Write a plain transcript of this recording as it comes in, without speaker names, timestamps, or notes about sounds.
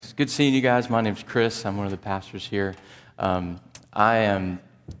Good seeing you guys. My name's Chris. I'm one of the pastors here. I am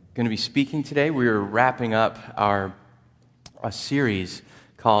going to be speaking today. We are wrapping up a series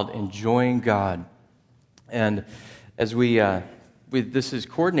called Enjoying God. And as this is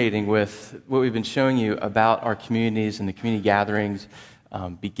coordinating with what we've been showing you about our communities and the community gatherings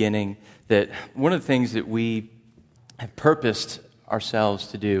beginning, that one of the things that we have purposed ourselves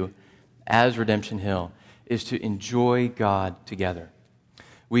to do as Redemption Hill is to enjoy God together.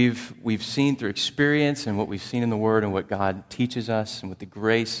 We've seen through experience and what we've seen in the Word and what God teaches us and what the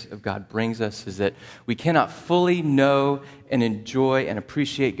grace of God brings us is that we cannot fully know and enjoy and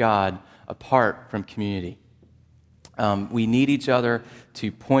appreciate God apart from community. We need each other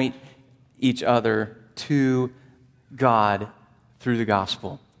to point each other to God through the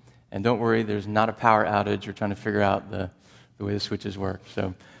gospel. And don't worry, there's not a power outage. We're trying to figure out the way the switches work.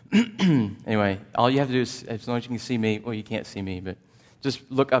 So anyway, all you have to do is, as long as you can see me, well, you can't see me, but just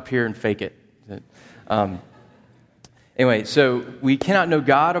look up here and fake it. Anyway, so we cannot know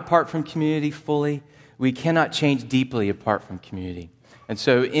God apart from community fully. We cannot change deeply apart from community. And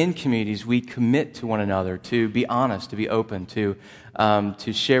so in communities, we commit to one another to be honest, to be open, to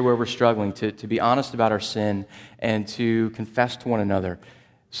share where we're struggling, to be honest about our sin, and to confess to one another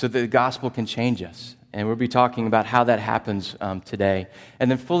so that the gospel can change us. And we'll be talking about how that happens today. And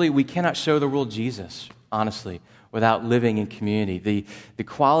then fully, we cannot show the world Jesus, honestly, without living in community. The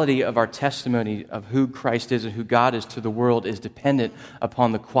quality of our testimony of who Christ is and who God is to the world is dependent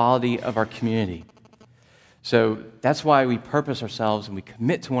upon the quality of our community. So that's why we purpose ourselves and we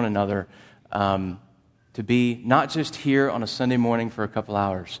commit to one another to be not just here on a Sunday morning for a couple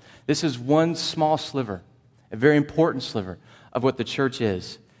hours. This is one small sliver, a very important sliver of what the church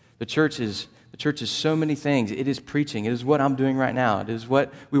is. The church is so many things. It is preaching. It is what I'm doing right now. It is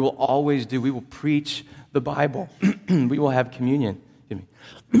what we will always do. We will preach the Bible. We will have communion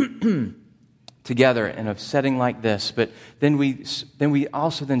together in a setting like this. But then we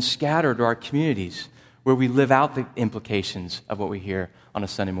also scatter to our communities where we live out the implications of what we hear on a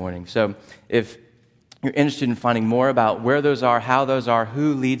Sunday morning. So if you're interested in finding more about where those are, how those are,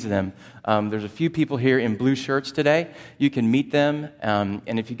 who leads them, there's a few people here in blue shirts today. You can meet them,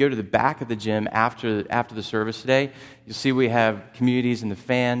 and if you go to the back of the gym after the service today, you'll see we have communities in the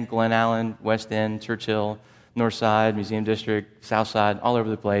Fan, Glen Allen, West End, Churchill, North Side, Museum District, South Side, all over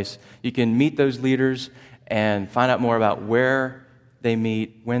the place. You can meet those leaders and find out more about where they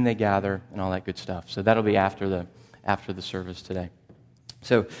meet, when they gather, and all that good stuff. So that'll be after the service today.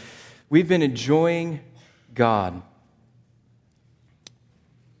 So we've been enjoying God.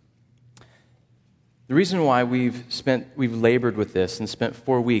 The reason why we've labored with this and spent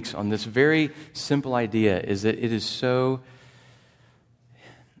 4 weeks on this very simple idea is that it is so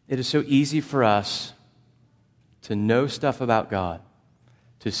easy for us to know stuff about God,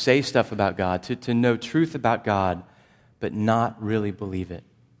 to say stuff about God, to know truth about God, but not really believe it.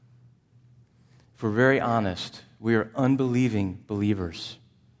 If we're very honest, we are unbelieving believers.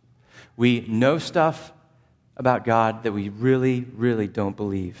 We know stuff about God that we really, really don't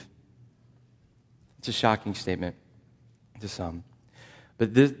believe. It's a shocking statement to some.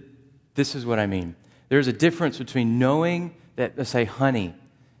 But this is what I mean. There's a difference between knowing that, let's say, honey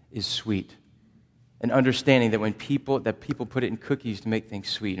is sweet and understanding that when people put it in cookies to make things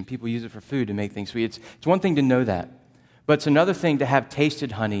sweet and people use it for food to make things sweet. It's one thing to know that. But it's another thing to have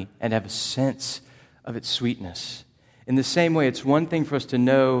tasted honey and have a sense of its sweetness. In the same way, it's one thing for us to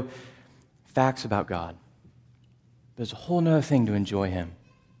know facts about God. But it's a whole other thing to enjoy Him.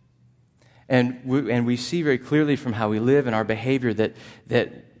 And we see very clearly from how we live and our behavior that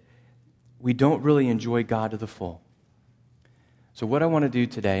we don't really enjoy God to the full. So what I want to do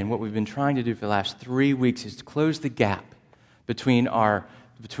today and what we've been trying to do for the last 3 weeks is to close the gap between our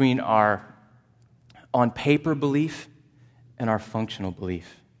on paper belief and our functional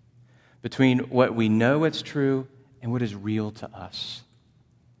belief, between what we know is true and what is real to us.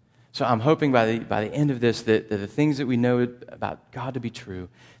 So I'm hoping by the end of this that the things that we know about God to be true,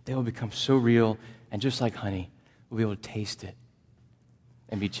 they will become so real, and just like honey, we'll be able to taste it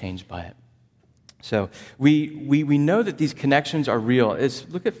and be changed by it. So we know that these connections are real.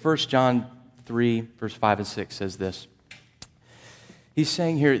 Look at 1 John 3, verse 5 and 6 says this. He's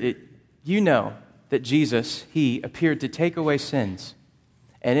saying here that you know that Jesus, He appeared to take away sins,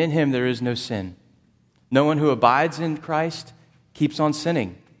 and in Him there is no sin. No one who abides in Christ keeps on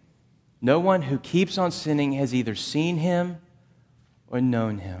sinning. No one who keeps on sinning has either seen Him or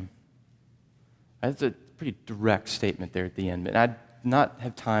known Him. That's a pretty direct statement there at the end. But I'd not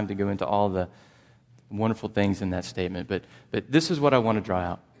have time to go into all the wonderful things in that statement. But this is what I want to draw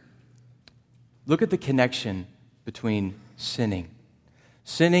out. Look at the connection between sinning.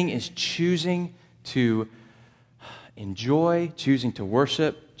 Sinning is choosing to enjoy, choosing to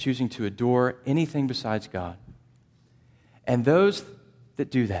worship, choosing to adore anything besides God. And those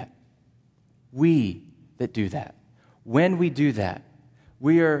that do that, we that do that, when we do that,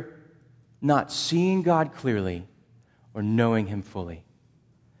 we are not seeing God clearly or knowing Him fully.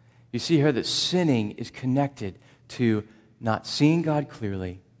 You see here that sinning is connected to not seeing God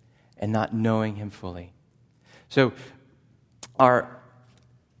clearly and not knowing Him fully. So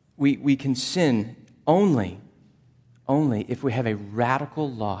we can sin only if we have a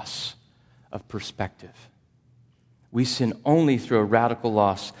radical loss of perspective. We sin only through a radical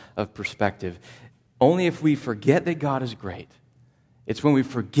loss of perspective. Only if we forget that God is great. It's when we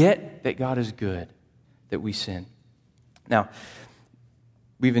forget that God is good that we sin. Now,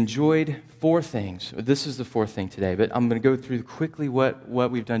 we've enjoyed 4 things. This is the 4th thing today, but I'm going to go through quickly what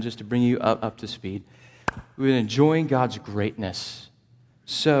we've done just to bring you up to speed. We've been enjoying God's greatness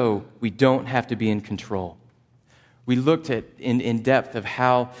so we don't have to be in control. We looked at in depth of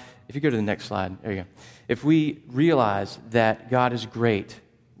how, if you go to the next slide, there you go. If we realize that God is great,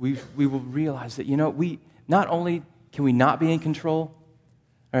 we will realize that, we not only can we not be in control,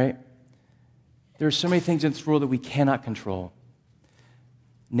 right? There are so many things in this world that we cannot control.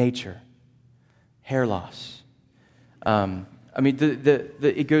 Nature, hair loss.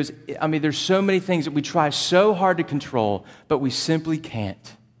 It goes. There's so many things that we try so hard to control, but we simply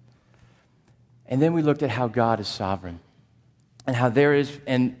can't. And then we looked at how God is sovereign, and how there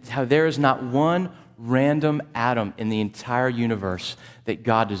is not one random atom in the entire universe that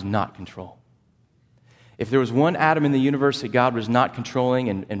God does not control. If there was one atom in the universe that God was not controlling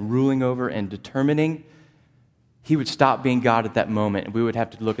and ruling over and determining, He would stop being God at that moment, and we would have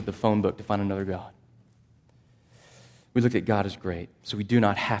to look at the phone book to find another God. We looked at God as great, so we do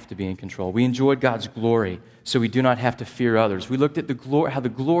not have to be in control. We enjoyed God's glory, so we do not have to fear others. We looked at how the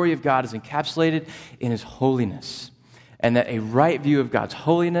glory of God is encapsulated in His holiness, and that a right view of God's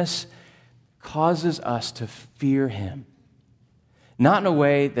holiness causes us to fear Him. Not in a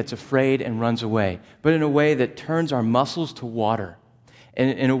way that's afraid and runs away, but in a way that turns our muscles to water,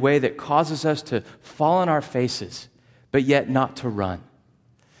 and in a way that causes us to fall on our faces, but yet not to run.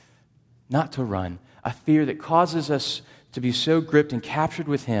 Not to run. A fear that causes us to be so gripped and captured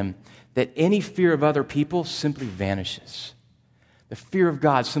with Him that any fear of other people simply vanishes. The fear of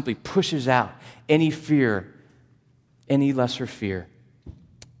God simply pushes out any fear, any lesser fear.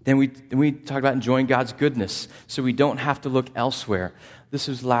 Then we talked about enjoying God's goodness, so we don't have to look elsewhere. This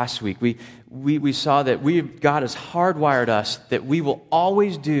was last week. We saw that God has hardwired us that we will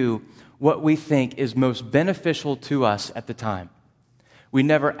always do what we think is most beneficial to us at the time. We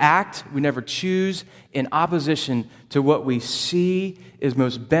never act, we never choose in opposition to what we see is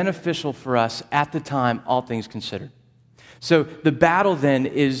most beneficial for us at the time, all things considered. So the battle then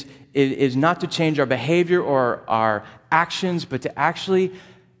is not to change our behavior or our actions, but to actually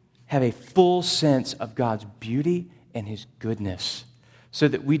have a full sense of God's beauty and His goodness so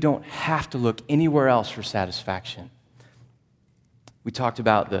that we don't have to look anywhere else for satisfaction. We talked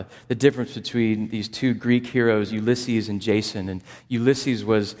about the difference between these 2 Greek heroes, Ulysses and Jason. And Ulysses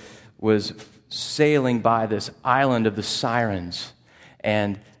was sailing by this island of the Sirens.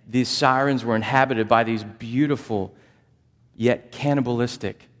 And these sirens were inhabited by these beautiful yet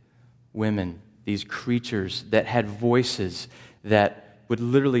cannibalistic women, these creatures that had voices that would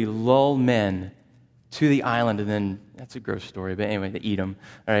literally lull men to the island. And then, that's a gross story, but anyway, they eat them.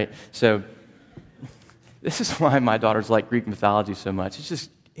 All right, so this is why my daughters like Greek mythology so much. It's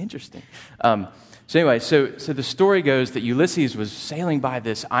just interesting. So the story goes that Ulysses was sailing by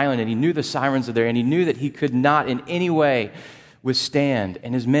this island, and he knew the sirens are there, and he knew that he could not in any way withstand,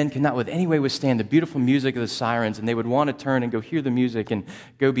 and his men could not with any way withstand the beautiful music of the sirens, and they would want to turn and go hear the music and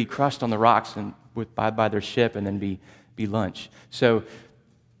go be crushed on the rocks and by their ship and then be lunch. So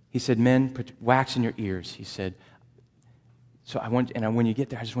he said, "Men, put wax in your ears." He said, when you get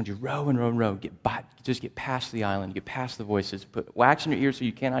there, I just want you to row and row and row. Just get past the island, get past the voices, put wax in your ears so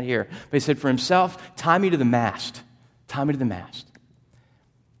you cannot hear. But he said for himself, tie me to the mast. Tie me to the mast.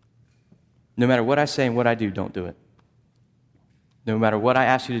 No matter what I say and what I do, don't do it. No matter what I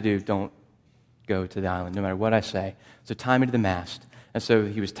ask you to do, don't go to the island, no matter what I say. So tie me to the mast. And so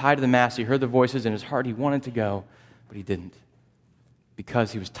he was tied to the mast. He heard the voices in his heart. He wanted to go, but he didn't,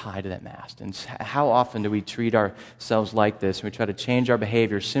 because he was tied to that mast. And how often do we treat ourselves like this? And we try to change our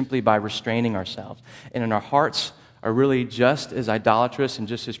behavior simply by restraining ourselves. And in our hearts are really just as idolatrous and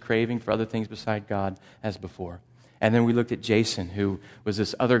just as craving for other things beside God as before. And then we looked at Jason, who was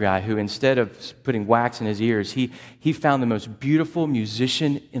this other guy who, instead of putting wax in his ears, he found the most beautiful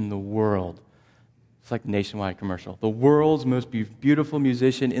musician in the world. It's like a Nationwide commercial. The world's most beautiful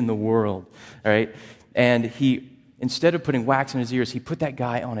musician in the world, all right? And he, instead of putting wax in his ears, he put that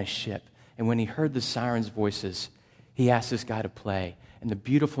guy on a ship. And when he heard the sirens' voices, he asked this guy to play. And the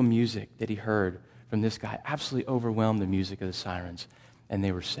beautiful music that he heard from this guy absolutely overwhelmed the music of the sirens, and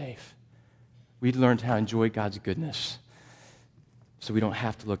they were safe. We learned how to enjoy God's goodness so we don't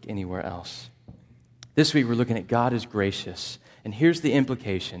have to look anywhere else. This week we're looking at God is gracious. And here's the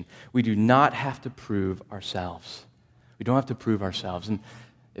implication. We do not have to prove ourselves. We don't have to prove ourselves. And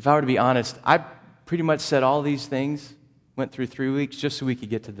if I were to be honest, I pretty much said all these things, went through 3 weeks just so we could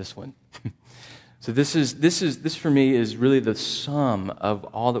get to this one. So this for me is really the sum of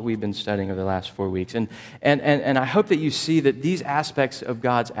all that we've been studying over the last 4 weeks. And I hope that you see that these aspects of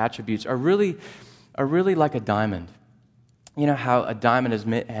God's attributes are really like a diamond. You know how a diamond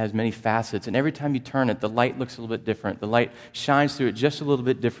has many facets, and every time you turn it, the light looks a little bit different. The light shines through it just a little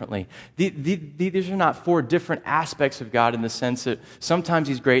bit differently. These are not 4 different aspects of God in the sense that sometimes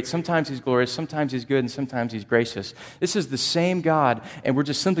He's great, sometimes He's glorious, sometimes He's good, and sometimes He's gracious. This is the same God, and we're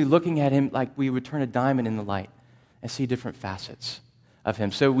just simply looking at Him like we would turn a diamond in the light and see different facets of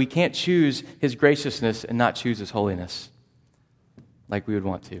Him. So we can't choose His graciousness and not choose His holiness like we would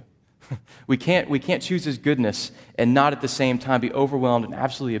want to. We can't choose His goodness and not at the same time be overwhelmed and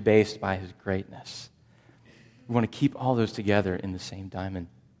absolutely abased by His greatness. We want to keep all those together in the same diamond.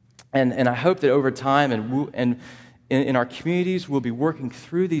 And I hope that over time and in our communities we'll be working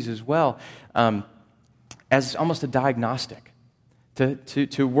through these as well as almost a diagnostic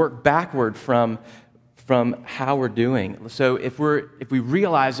to work backward from how we're doing. So if we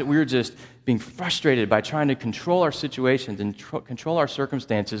realize that we're just being frustrated by trying to control our situations and control our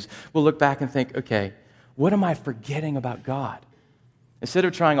circumstances, we'll look back and think, okay, what am I forgetting about God? Instead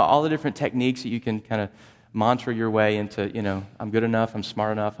of trying all the different techniques that you can kind of mantra your way into, I'm good enough, I'm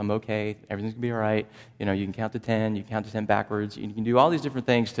smart enough, I'm okay, everything's going to be all right. You can count to 10, you can count to 10 backwards. You can do all these different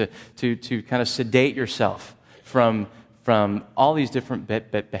things to kind of sedate yourself from all these different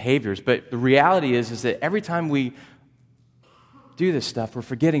behaviors. But the reality is that every time we do this stuff, we're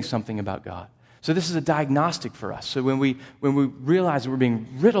forgetting something about God. So this is a diagnostic for us. So when we realize that we're being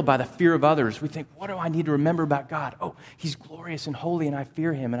riddled by the fear of others, we think, what do I need to remember about God? Oh, He's glorious and holy, and I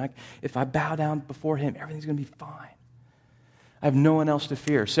fear Him. And if I bow down before Him, everything's going to be fine. I have no one else to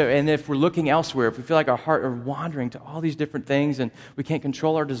fear. So, and if we're looking elsewhere, if we feel like our heart are wandering to all these different things and we can't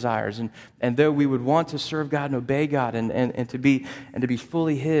control our desires, and though we would want to serve God and obey God and to be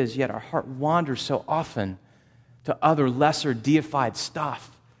fully His, yet our heart wanders so often to other lesser deified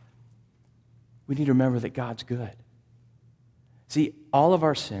stuff, we need to remember that God's good. See, all of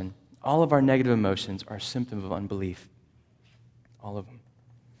our sin, all of our negative emotions are a symptom of unbelief. All of them.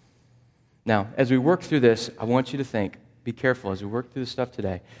 Now, as we work through this, I want you to think, be careful as we work through this stuff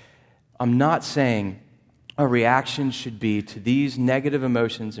today. I'm not saying a reaction should be to these negative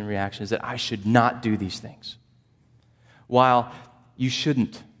emotions and reactions that I should not do these things. While you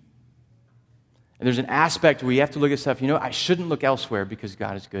shouldn't. And there's an aspect where you have to look at stuff, I shouldn't look elsewhere because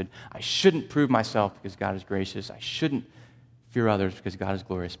God is good. I shouldn't prove myself because God is gracious. I shouldn't fear others because God is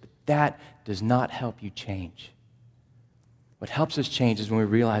glorious. But that does not help you change. What helps us change is when we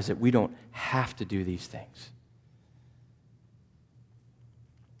realize that we don't have to do these things.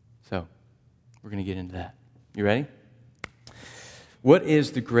 So, we're going to get into that. You ready? What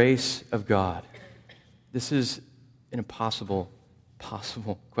is the grace of God? This is an impossible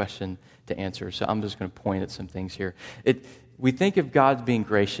question to answer, so I'm just going to point at some things here. We think of God being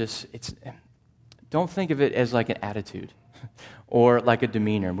gracious. Don't think of it as like an attitude or like a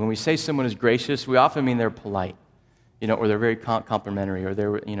demeanor. When we say someone is gracious, we often mean they're polite, or they're very complimentary, or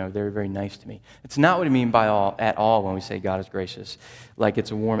they're very nice to me. It's not what we mean at all when we say God is gracious, like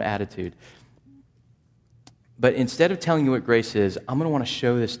it's a warm attitude. But instead of telling you what grace is, I'm going to want to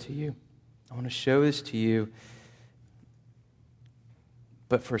show this to you. I want to show this to you.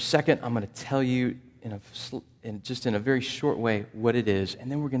 But for a second, I'm going to tell you in a very short way what it is, and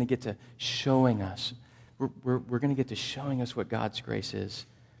then we're going to get to showing us. We're going to get to showing us what God's grace is.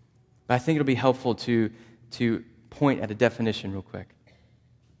 But I think it'll be helpful to point at a definition real quick.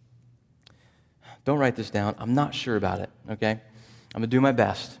 Don't write this down. I'm not sure about it, okay? I'm going to do my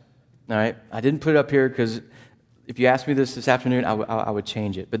best, all right? I didn't put it up here because if you asked me this afternoon, I would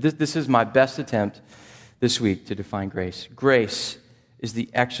change it. But this is my best attempt this week to define grace. Grace is the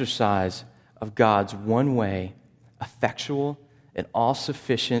exercise of God's one-way, effectual, and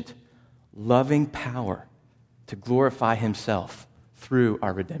all-sufficient, loving power to glorify Himself through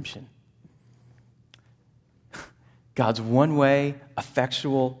our redemption. God's one-way,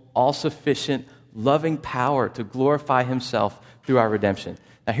 effectual, all-sufficient, loving power to glorify Himself through our redemption.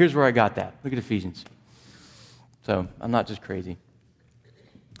 Now, here's where I got that. Look at Ephesians. So I'm not just crazy.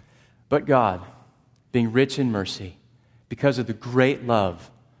 But God, being rich in mercy, because of the great love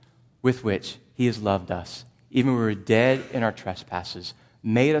with which he has loved us, even when we were dead in our trespasses,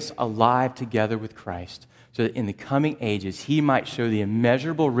 made us alive together with Christ, so that in the coming ages he might show the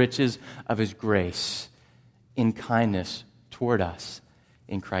immeasurable riches of his grace in kindness toward us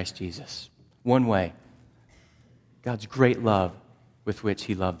in Christ Jesus. One way, God's great love with which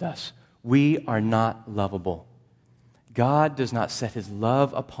he loved us. We are not lovable. God does not set his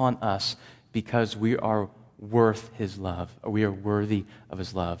love upon us because we are worth his love, or we are worthy of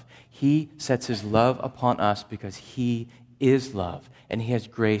his love. He sets his love upon us because he is love, and he has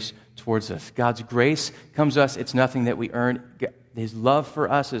grace towards us. God's grace comes to us. It's nothing that we earn. His love for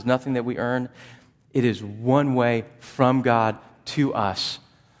us is nothing that we earn. It is one way from God to us.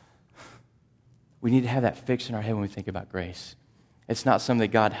 We need to have that fixed in our head when we think about grace. It's not something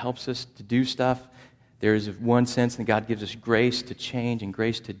that God helps us to do stuff. There is one sense that God gives us grace to change and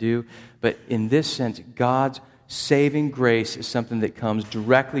grace to do. But in this sense, God's saving grace is something that comes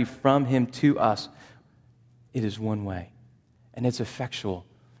directly from him to us. It is one way, and it's effectual.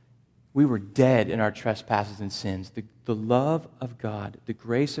 We were dead in our trespasses and sins. The love of God, the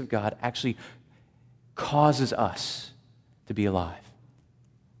grace of God actually causes us to be alive.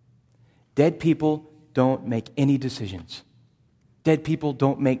 Dead people don't make any decisions. Dead people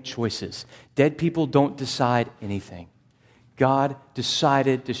don't make choices. Dead people don't decide anything. God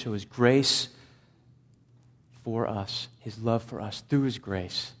decided to show his grace for us, his love for us through his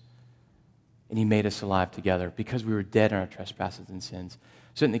grace. And he made us alive together because we were dead in our trespasses and sins.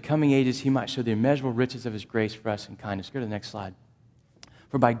 So in the coming ages, he might show the immeasurable riches of his grace for us in kindness. Go to the next slide.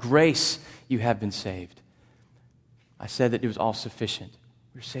 For by grace you have been saved. I said that it was all sufficient.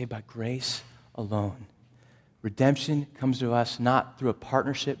 We're saved by grace alone. Redemption comes to us not through a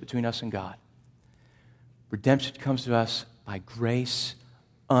partnership between us and God. Redemption comes to us by grace,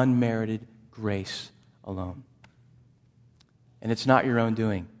 unmerited grace alone. And it's not your own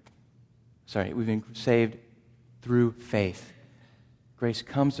doing. We've been saved through faith. Grace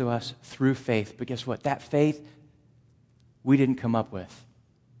comes to us through faith. But guess what? That faith we didn't come up with.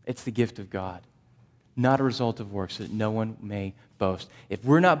 It's the gift of God, not a result of works, so that no one may boast. If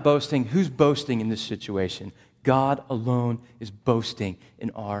we're not boasting, who's boasting in this situation? God alone is boasting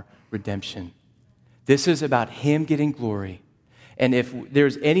in our redemption. This is about him getting glory. And if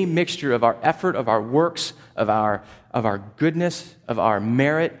there's any mixture of our effort, of our works, of our goodness, of our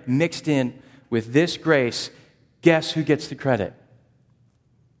merit mixed in with this grace, guess who gets the credit?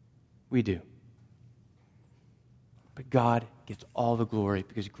 We do. But God gets all the glory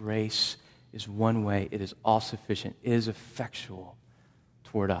because grace is one way. It is all sufficient. It is effectual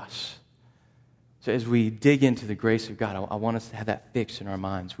toward us. So as we dig into the grace of God, I want us to have that fixed in our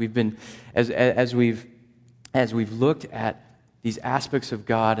minds. We've been, as we've looked at these aspects of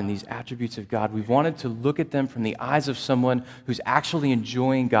God and these attributes of God, we've wanted to look at them from the eyes of someone who's actually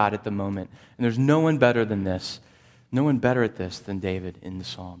enjoying God at the moment. And there's no one better than this, no one better at this than David in the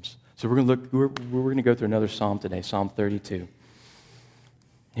Psalms. So we're going to go through another psalm today, Psalm 32.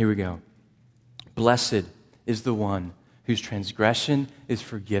 Here we go. Blessed is the one whose transgression is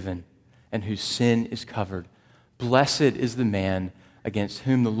forgiven and whose sin is covered. Blessed is the man against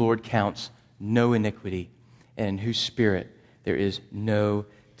whom the Lord counts no iniquity, and in whose spirit there is no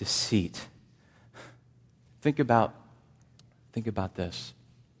deceit. Think about this.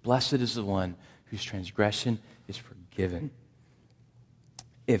 Blessed is the one whose transgression is forgiven.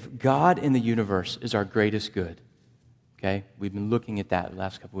 If God in the universe is our greatest good, okay, we've been looking at that the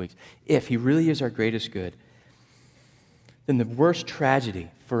last couple of weeks. If he really is our greatest good, then the worst tragedy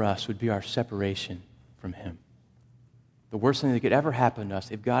for us would be our separation from him. The worst thing that could ever happen to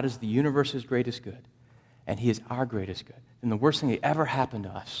us, if God is the universe's greatest good, and he is our greatest good, then the worst thing that ever happened to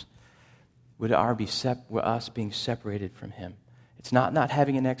us would us being separated from him. It's not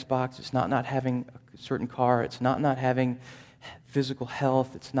having an Xbox. It's not having a certain car. It's not having physical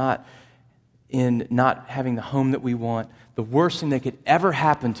health. It's not in not having the home that we want. The worst thing that could ever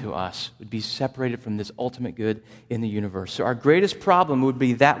happen to us would be separated from this ultimate good in the universe. So our greatest problem would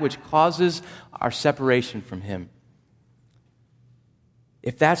be that which causes our separation from him.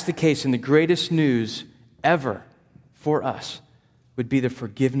 If that's the case, then the greatest news ever for us would be the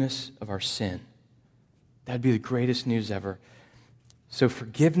forgiveness of our sin. That would be the greatest news ever. So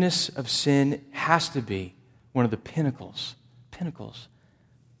forgiveness of sin has to be one of the pinnacles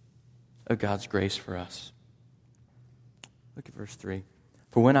of God's grace for us. Look at verse 3.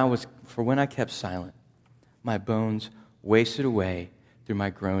 For when I kept silent, my bones wasted away through my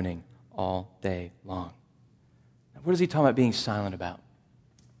groaning all day long. Now, what is he talking about being silent about?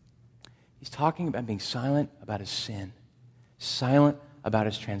 He's talking about being silent about his sin, silent about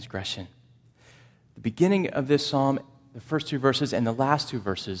his transgression. The beginning of this psalm, the first 2 verses and the last 2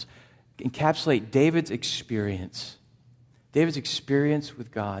 verses, encapsulate David's experience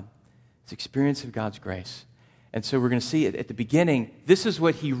with God, his experience of God's grace. And so we're going to see at the beginning, this is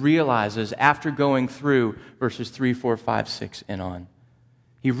what he realizes after going through verses 3, 4, 5, 6, and on.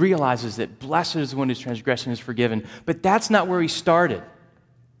 He realizes that blessed is the one whose transgression is forgiven. But that's not where he started.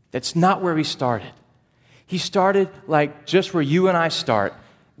 That's not where he started. He started like just where you and I start,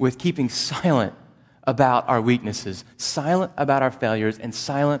 with keeping silent about our weaknesses, silent about our failures, and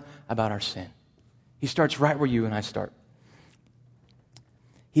silent about our sin. He starts right where you and I start.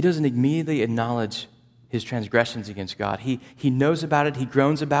 He doesn't immediately acknowledge his transgressions against God. He knows about it, he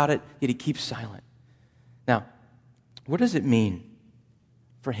groans about it, yet he keeps silent. Now, what does it mean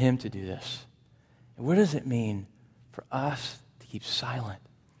for him to do this? And what does it mean for us to keep silent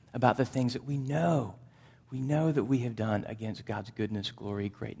about the things that we know that we have done against God's goodness, glory,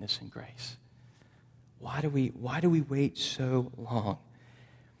 greatness, and grace? Why do we wait so long?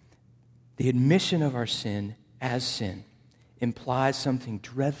 The admission of our sin as sin implies something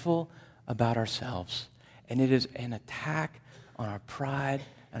dreadful about ourselves, and it is an attack on our pride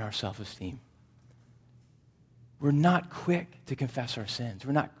and our self-esteem. We're not quick to confess our sins.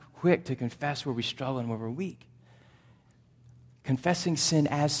 We're not quick to confess where we struggle and where we're weak. Confessing sin,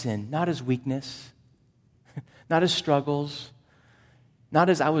 not as weakness, not as struggles, not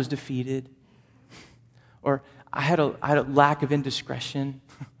as I was defeated, or I had a lack of indiscretion.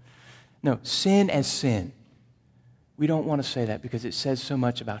 No, sin as sin. We don't want to say that because it says so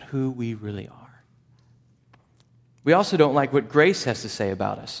much about who we really are. We also don't like what grace has to say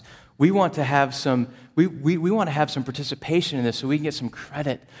about us. We want to have some want to have some participation in this so we can get some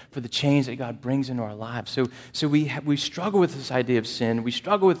credit for the change that God brings into our lives. So we struggle with this idea of sin. We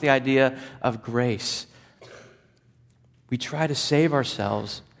struggle with the idea of grace. We try to save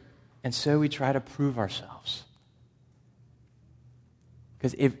ourselves, and so we try to prove ourselves.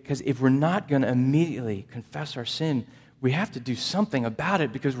 Because if we're not going to immediately confess our sin, we have to do something about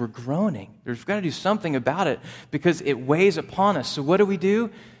it because we're groaning. There's got to do something about it because it weighs upon us. So what do?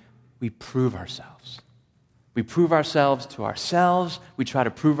 We prove ourselves. We prove ourselves to ourselves. We try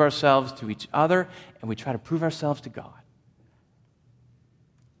to prove ourselves to each other, and we try to prove ourselves to God.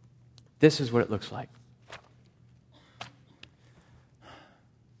 This is what it looks like.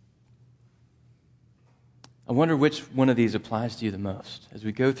 I wonder which one of these applies to you the most. As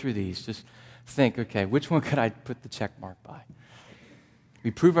we go through these, just think, okay, which one could I put the check mark by?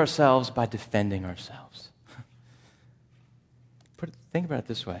 We prove ourselves by defending ourselves. Think about it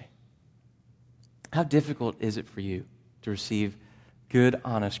this way. How difficult is it for you to receive good,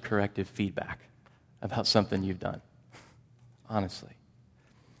 honest, corrective feedback about something you've done? Honestly.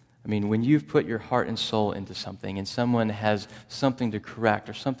 I mean, when you've put your heart and soul into something and someone has something to correct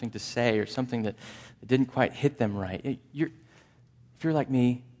or something to say or something that didn't quite hit them right, if you're like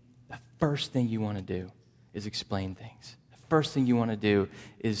me, the first thing you want to do is explain things. The first thing you want to do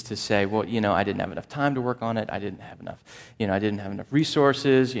is to say, well, I didn't have enough time to work on it. I didn't have enough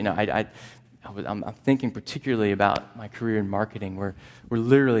resources. I'm thinking particularly about my career in marketing where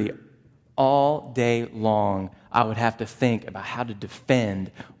literally all day long I would have to think about how to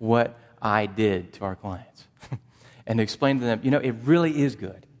defend what I did to our clients and explain to them, it really is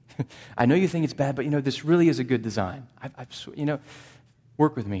good. I know you think it's bad, but this really is a good design.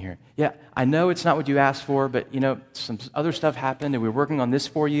 Work with me here. Yeah, I know it's not what you asked for, but some other stuff happened and we're working on this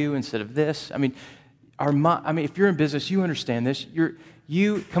for you instead of this. If you're in business, you understand this.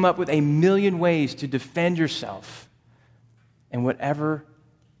 You come up with a million ways to defend yourself and whatever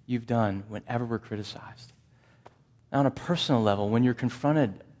you've done whenever we're criticized. Now, on a personal level, when you're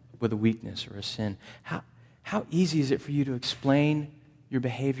confronted with a weakness or a sin, how easy is it for you to explain your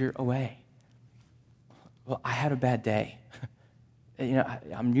behavior away? Well, I had a bad day.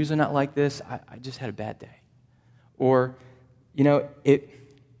 I'm usually not like this. I just had a bad day. Or,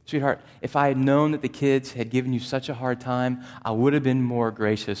 sweetheart, if I had known that the kids had given you such a hard time, I would have been more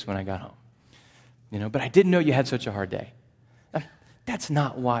gracious when I got home. But I didn't know you had such a hard day. That's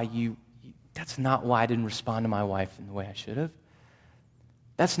not why I didn't respond to my wife in the way I should have.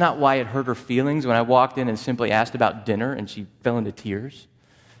 That's not why it hurt her feelings when I walked in and simply asked about dinner and she fell into tears.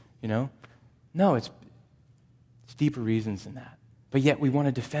 No, it's deeper reasons than that. But yet we want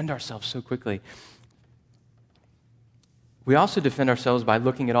to defend ourselves so quickly. We also defend ourselves by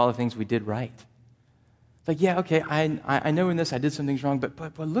looking at all the things we did right. It's like, yeah, okay, I know in this I did some things wrong,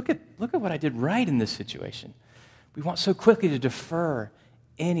 but look at what I did right in this situation. We want so quickly to defer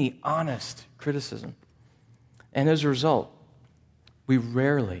any honest criticism. And as a result, we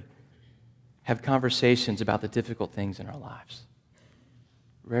rarely have conversations about the difficult things in our lives?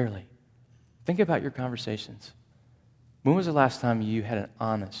 Rarely. Think about your conversations. When was the last time you had an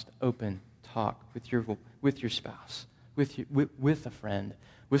honest, open talk with your spouse, with a friend,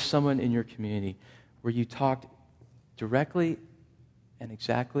 with someone in your community, where you talked directly and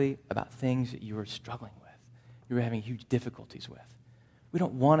exactly about things that you were struggling with, you were having huge difficulties with? We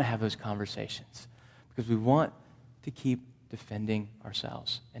don't want to have those conversations because we want to keep defending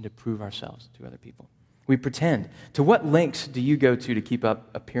ourselves and to prove ourselves to other people. We pretend. To what lengths do you go to keep up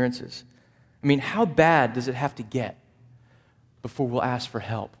appearances? I mean, how bad does it have to get before we'll ask for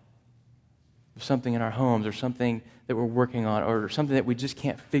help? Something in our homes or something that we're working on or something that we just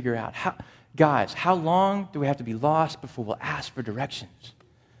can't figure out. Guys, how long do we have to be lost before we'll ask for directions?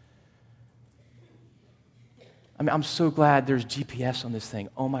 I mean, I'm so glad there's GPS on this thing.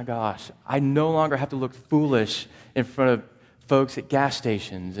 Oh my gosh. I no longer have to look foolish in front of folks at gas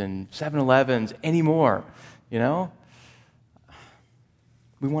stations and 7-Elevens anymore, you know?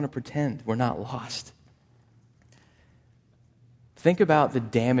 We want to pretend we're not lost. Think about the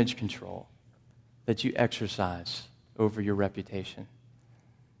damage control that you exercise over your reputation.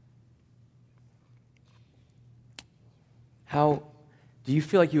 How do you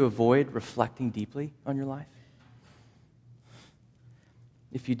feel like you avoid reflecting deeply on your life?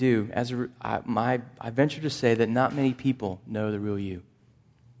 If you do, I venture to say that not many people know the real you.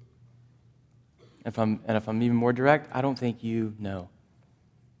 If I'm even more direct, I don't think you know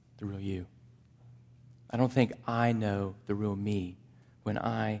the real you. I don't think I know the real me when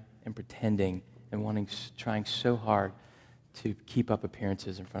I am pretending and trying so hard to keep up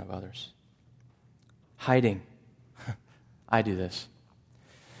appearances in front of others. Hiding. I do this.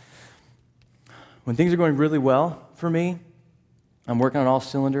 When things are going really well for me, I'm working on all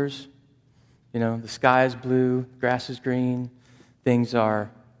cylinders. You know, the sky is blue, grass is green,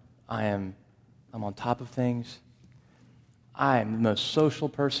 I'm on top of things. I am the most social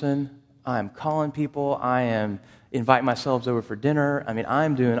person. I am calling people. I am inviting myself over for dinner. I mean,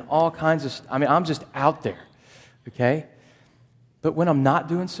 I'm doing all kinds of I'm just out there, okay? But when I'm not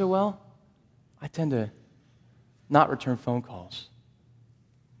doing so well, I tend to not return phone calls.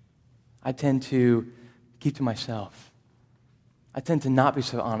 I tend to keep to myself. I tend to not be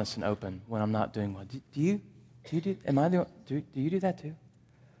so honest and open when I'm not doing well. Do you do that too?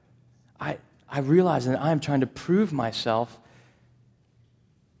 I realize that I'm trying to prove myself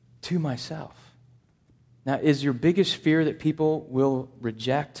to myself. Now, is your biggest fear that people will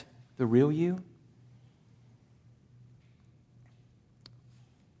reject the real you?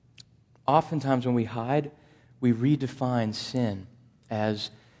 Oftentimes when we hide, we redefine sin as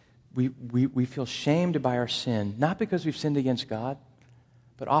we feel shamed by our sin, not because we've sinned against God,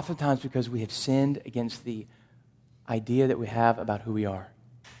 but oftentimes because we have sinned against the idea that we have about who we are.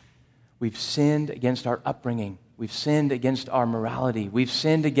 We've sinned against our upbringing. We've sinned against our morality. We've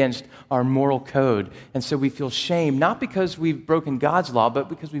sinned against our moral code. And so we feel shame, not because we've broken God's law, but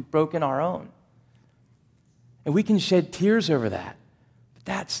because we've broken our own. And we can shed tears over that. But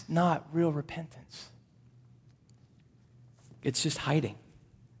that's not real repentance. It's just hiding.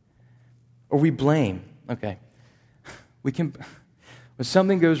 Or we blame. Okay. When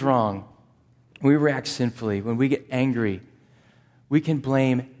something goes wrong, we react sinfully. When we get angry, we can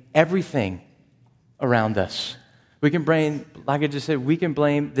blame everything around us. We can blame, like I just said, we can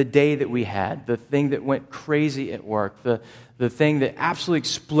blame the day that we had, the thing that went crazy at work, the thing that absolutely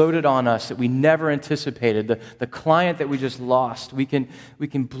exploded on us that we never anticipated, the client that we just lost. We can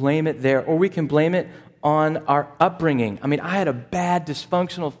blame it there, or we can blame it on our upbringing. I mean, I had a bad,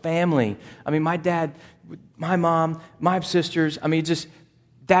 dysfunctional family. I mean, my dad, my mom, my sisters,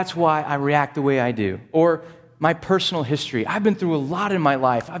 that's why I react the way I do. Or my personal history. I've been through a lot in my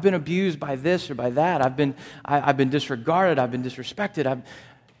life. I've been abused by this or by that. I've been disregarded. I've been disrespected.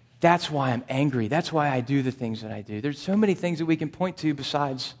 That's why I'm angry. That's why I do the things that I do. There's so many things that we can point to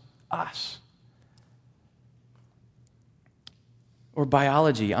besides us. Or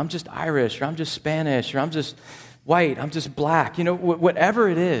biology. I'm just Irish, or I'm just Spanish, or I'm just white, I'm just black. You know, whatever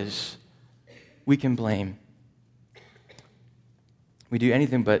it is, we can blame. We do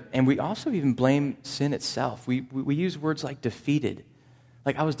anything but, and we also even blame sin itself. We use words like defeated.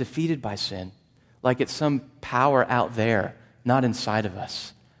 Like I was defeated by sin. Like it's some power out there, not inside of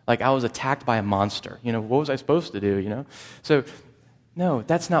us. Like I was attacked by a monster. You know, what was I supposed to do, you know? So, no,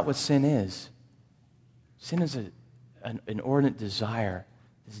 that's not what sin is. Sin is an inordinate desire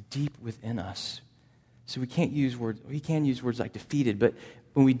that's deep within us. So we can use words like defeated, but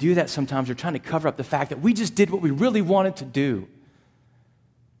when we do that sometimes we're trying to cover up the fact that we just did what we really wanted to do.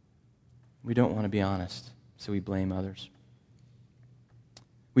 We don't want to be honest, so we blame others.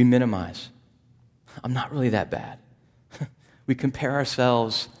 We minimize. I'm not really that bad. We compare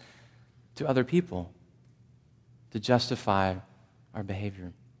ourselves to other people to justify our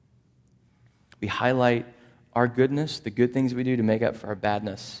behavior. We highlight our goodness, the good things we do, to make up for our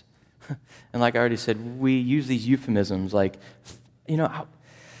badness. And like I already said, we use these euphemisms like, I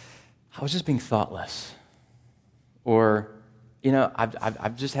was just being thoughtless. Or,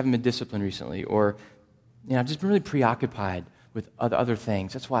 I just haven't been disciplined recently. Or, I've just been really preoccupied with other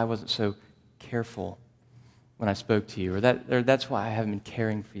things. That's why I wasn't so careful when I spoke to you. Or that's why I haven't been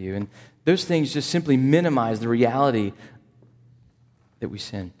caring for you. And those things just simply minimize the reality that we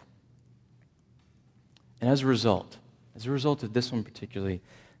sin. And as a result of this one particularly,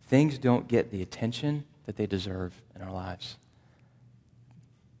 things don't get the attention that they deserve in our lives.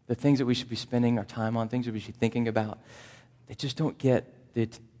 The things that we should be spending our time on, things that we should be thinking about, they just don't get the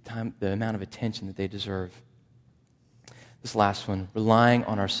amount of attention that they deserve. This last one, relying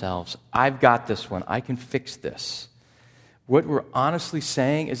on ourselves. I've got this one. I can fix this. What we're honestly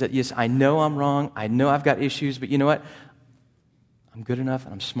saying is that, yes, I know I'm wrong. I know I've got issues, but you know what? I'm good enough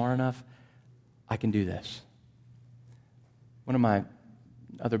and I'm smart enough. I can do this. One of my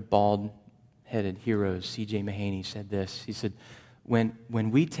other bald-headed heroes, C.J. Mahaney, said this. He said, when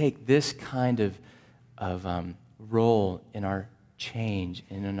we take this kind of role in our change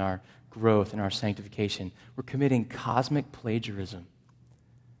and in our growth and our sanctification, we're committing cosmic plagiarism.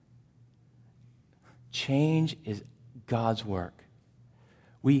 Change is God's work.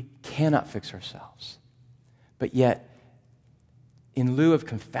 We cannot fix ourselves. But yet, in lieu of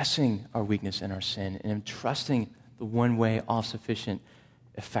confessing our weakness and our sin and trusting the one-way, all-sufficient,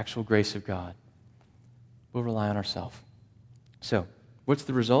 effectual grace of God, we'll rely on ourselves. So, what's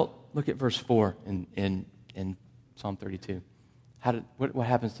the result? Look at verse 4 in Psalm 32. What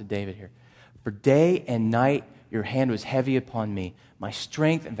happens to David here? For day and night your hand was heavy upon me. My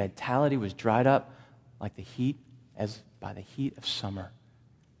strength and vitality was dried up like the heat, as by the heat of summer.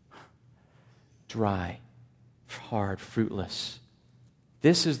 Dry, hard, fruitless.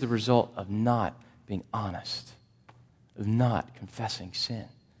 This is the result of not being honest, of not confessing sin.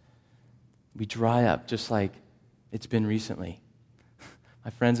 We dry up just like it's been recently. My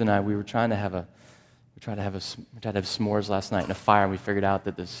friends and I, we tried to have s'mores last night in a fire, and we figured out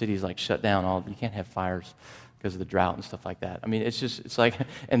that the city's like shut down. You can't have fires because of the drought and stuff like that. I mean, it's like,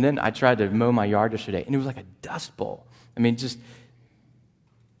 and then I tried to mow my yard yesterday, and it was like a dust bowl. I mean,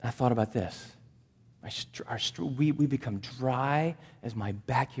 I thought about this. We become dry as my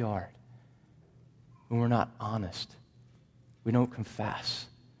backyard when we're not honest. We don't confess.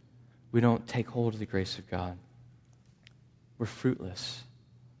 We don't take hold of the grace of God. We're fruitless.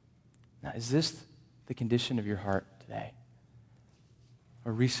 Now, is this the condition of your heart today?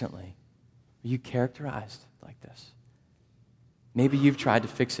 Or recently? Are you characterized like this? Maybe you've tried to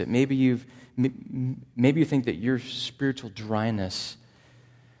fix it. Maybe you think that your spiritual dryness,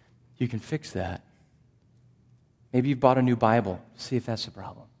 you can fix that. Maybe you've bought a new Bible. See if that's the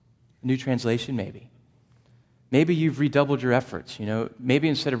problem. A new translation, maybe. Maybe you've redoubled your efforts. Maybe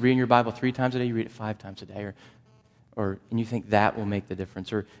instead of reading your Bible 3 times a day, you read it 5 times a day, and you think that will make the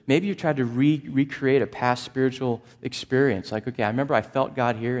difference. Or maybe you tried to recreate a past spiritual experience. Like, okay, I remember I felt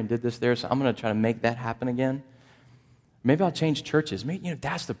God here and did this there, so I'm going to try to make that happen again. Maybe I'll change churches. Maybe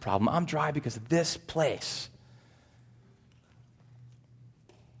that's the problem. I'm dry because of this place.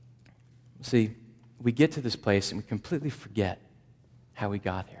 See, we get to this place and we completely forget how we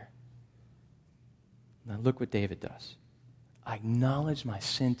got here. Now look what David does. I acknowledge my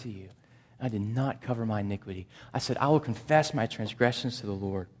sin to you. I did not cover my iniquity. I said, I will confess my transgressions to the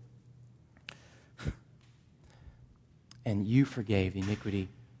Lord. And you forgave the iniquity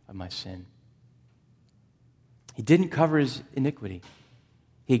of my sin. He didn't cover his iniquity.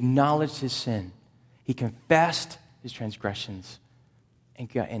 He acknowledged his sin. He confessed his transgressions.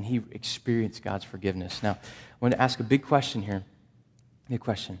 And he experienced God's forgiveness. Now, I want to ask a big question here. Big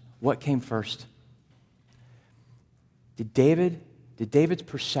question. What came first? Did David's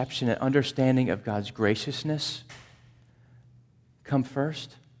perception and understanding of God's graciousness come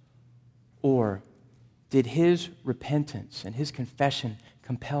first? Or did his repentance and his confession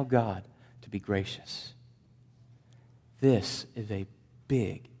compel God to be gracious? This is a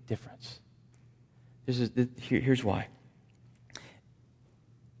big difference. Here's why.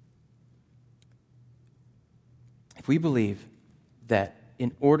 If we believe that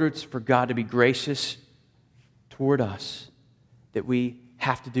in order for God to be gracious toward us, that we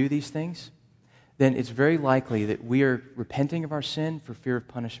have to do these things, then it's very likely that we are repenting of our sin for fear of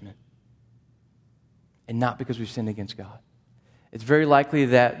punishment and not because we've sinned against God. It's very likely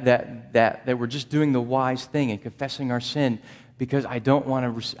that we're just doing the wise thing and confessing our sin because I don't want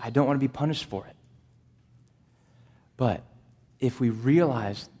to be punished for it. But if we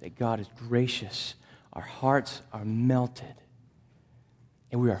realize that God is gracious, our hearts are melted,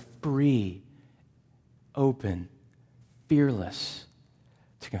 and we are free, open, fearless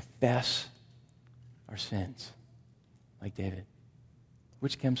to confess our sins, like David.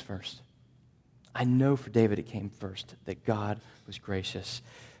 Which comes first? I know for David it came first, that God was gracious.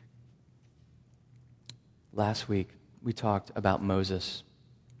 Last week, we talked about Moses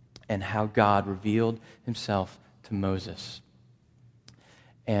and how God revealed himself to Moses.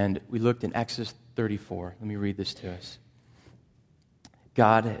 And we looked in Exodus 34. Let me read this to us.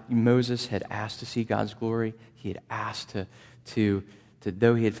 Moses had asked to see God's glory. He had asked to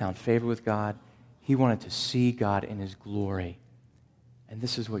though he had found favor with God, he wanted to see God in his glory. And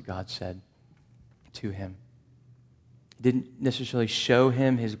this is what God said to him. He didn't necessarily show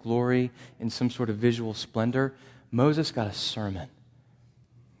him his glory in some sort of visual splendor. Moses got a sermon.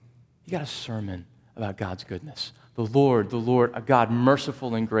 He got a sermon about God's goodness. The Lord, a God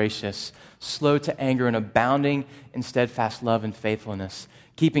merciful and gracious, slow to anger and abounding in steadfast love and faithfulness,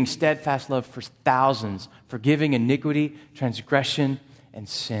 keeping steadfast love for thousands, forgiving iniquity, transgression, and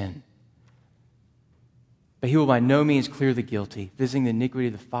sin. But he will by no means clear the guilty, visiting the iniquity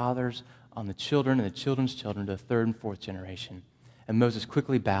of the fathers on the children and the children's children to the third and fourth generation. And Moses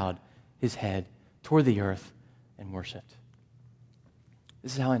quickly bowed his head toward the earth and worshiped.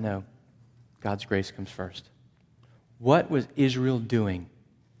 This is how I know God's grace comes first. What was Israel doing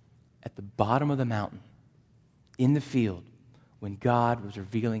at the bottom of the mountain, in the field, when God was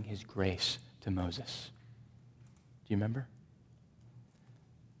revealing his grace to Moses? Do you remember?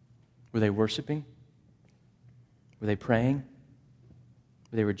 Were they worshiping? Were they praying?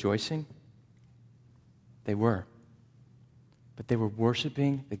 Were they rejoicing? They were. But they were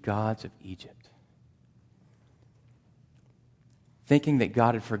worshiping the gods of Egypt. Thinking that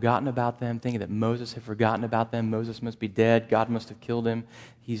God had forgotten about them, thinking that Moses had forgotten about them. Moses must be dead. God must have killed him.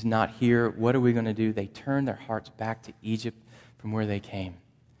 He's not here. What are we going to do? They turned their hearts back to Egypt from where they came.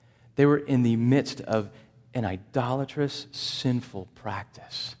 They were in the midst of an idolatrous, sinful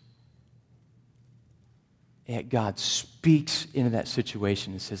practice. Yet God speaks into that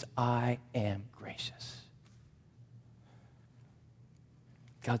situation and says, I am gracious.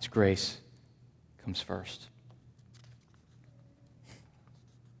 God's grace comes first.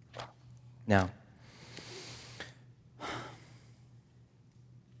 Now,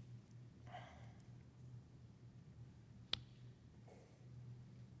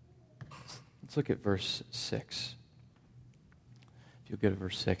 let's look at verse 6. If you'll go to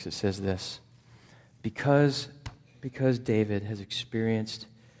verse 6, it says this. Because David has experienced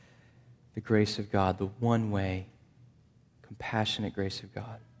the grace of God, the one way, compassionate grace of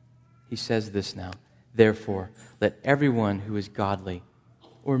God, he says this now. Therefore, let everyone who is godly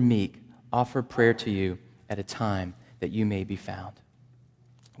or meek offer prayer to you at a time that you may be found.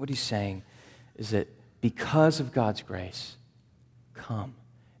 What he's saying is that because of God's grace, come.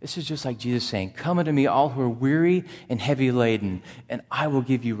 This is just like Jesus saying, come unto me all who are weary and heavy laden, and I will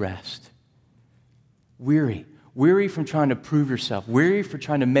give you rest. Weary from trying to prove yourself, weary for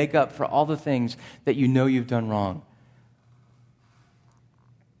trying to make up for all the things that you know you've done wrong.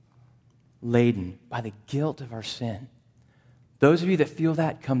 Laden by the guilt of our sin. Those of you that feel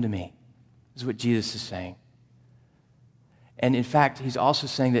that, come to me, is what Jesus is saying. And in fact, he's also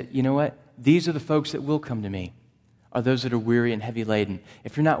saying that, you know what? These are the folks that will come to me, are those that are weary and heavy laden.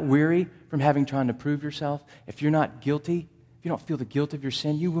 If you're not weary from trying to prove yourself, if you're not guilty, if you don't feel the guilt of your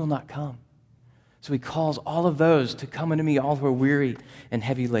sin, you will not come. So he calls all of those to come unto me, all who are weary and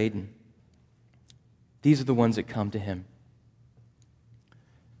heavy laden. These are the ones that come to him.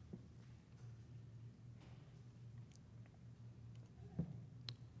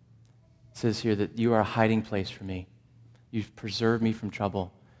 It says here that you are a hiding place for me. You've preserved me from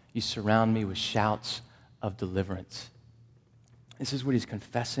trouble. You surround me with shouts of deliverance. This is what he's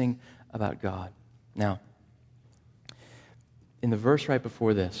confessing about God. Now, in the verse right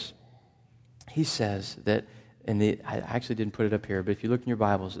before this, he says that, I actually didn't put it up here, but if you look in your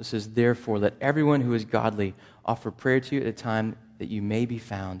Bibles, it says, therefore, let everyone who is godly offer prayer to you at a time that you may be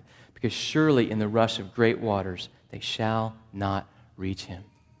found, because surely in the rush of great waters they shall not reach him.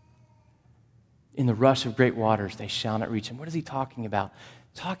 In the rush of great waters they shall not reach him. What is he talking about?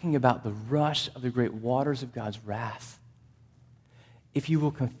 Talking about the rush of the great waters of God's wrath. If you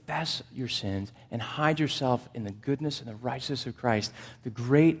will confess your sins and hide yourself in the goodness and the righteousness of Christ, the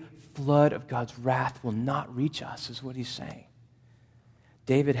great flood of God's wrath will not reach us, is what he's saying.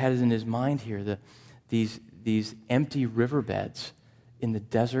 David had it in his mind here, these empty riverbeds in the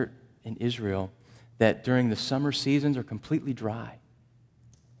desert in Israel that during the summer seasons are completely dry.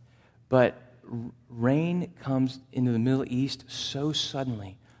 But rain comes into the Middle East so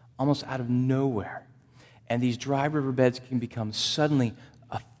suddenly, almost out of nowhere. And these dry riverbeds can become suddenly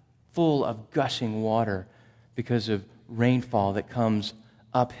full of gushing water because of rainfall that comes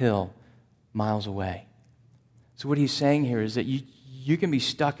uphill miles away. So what he's saying here is that you can be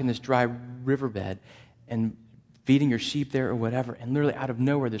stuck in this dry riverbed and feeding your sheep there or whatever, and literally out of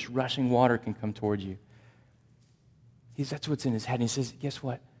nowhere, this rushing water can come towards you. That's what's in his head. And he says, guess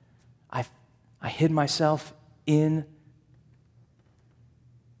what? I hid myself in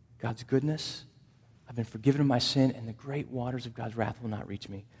God's goodness. I've been forgiven of my sin, and the great waters of God's wrath will not reach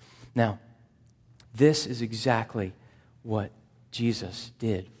me. Now, this is exactly what Jesus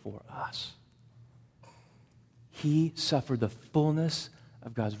did for us. He suffered the fullness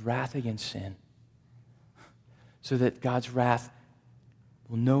of God's wrath against sin so that God's wrath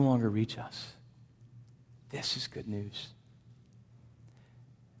will no longer reach us. This is good news.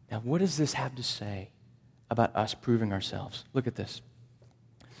 Now, what does this have to say about us proving ourselves? Look at this.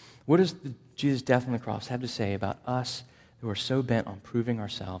 What does Jesus' death on the cross have to say about us who are so bent on proving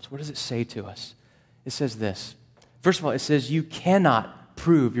ourselves? What does it say to us? It says this. First of all, it says you cannot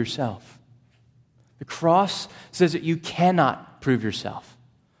prove yourself. The cross says that you cannot prove yourself.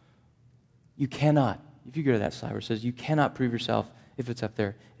 You cannot. If you go to that slide where it says you cannot prove yourself, if it's up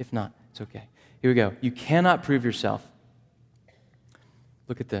there. If not, it's okay. Here we go. You cannot prove yourself.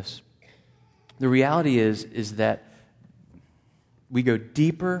 Look at this. The reality is that we go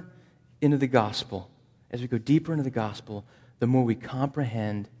deeper into the gospel. As we go deeper into the gospel, the more we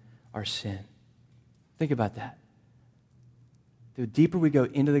comprehend our sin. Think about that. The deeper we go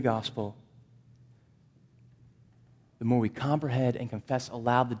into the gospel, the more we comprehend and confess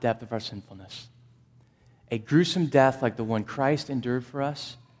aloud the depth of our sinfulness. A gruesome death like the one Christ endured for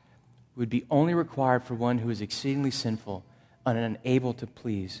us would be only required for one who is exceedingly sinful and unable to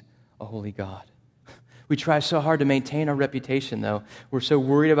please a holy God. We try so hard to maintain our reputation, though. We're so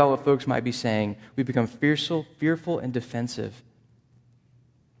worried about what folks might be saying. We become fearful and defensive.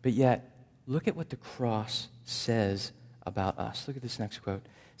 But yet, look at what the cross says about us. Look at this next quote.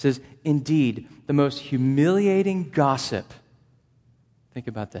 It says, "Indeed, the most humiliating gossip." Think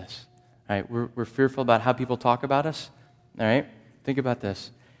about this. All right, we're fearful about how people talk about us. All right, think about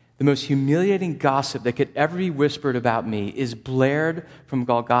this. The most humiliating gossip that could ever be whispered about me is blared from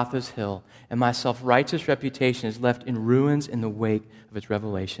Golgotha's hill, and my self-righteous reputation is left in ruins in the wake of its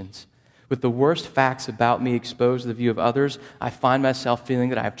revelations. With the worst facts about me exposed to the view of others, I find myself feeling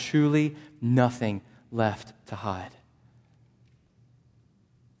that I have truly nothing left to hide.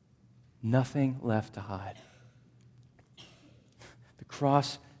 Nothing left to hide. The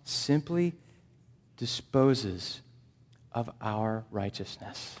cross simply disposes of our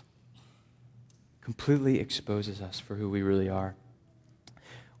righteousness. Completely exposes us for who we really are.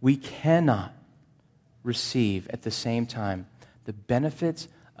 We cannot receive at the same time the benefits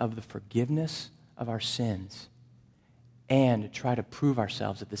of the forgiveness of our sins and try to prove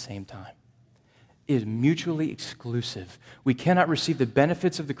ourselves at the same time. It is mutually exclusive. We cannot receive the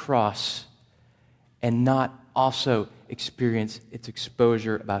benefits of the cross and not also experience its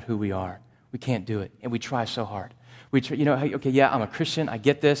exposure about who we are. We can't do it, and we try so hard. I'm a Christian, I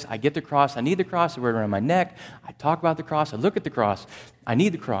get this, I get the cross, I need the cross, I wear it around my neck, I talk about the cross, I look at the cross, I need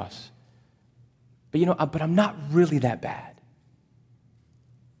the cross. But I'm not really that bad.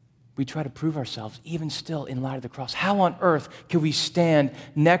 We try to prove ourselves, even still, in light of the cross. How on earth can we stand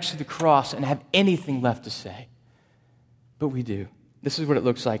next to the cross and have anything left to say? But we do. This is what it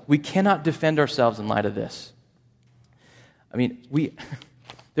looks like. We cannot defend ourselves in light of this. We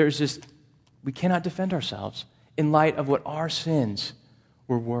cannot defend ourselves in light of what our sins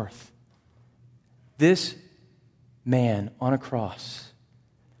were worth. This man on a cross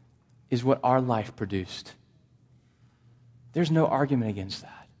is what our life produced. There's no argument against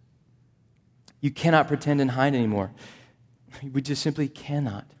that. You cannot pretend and hide anymore. We just simply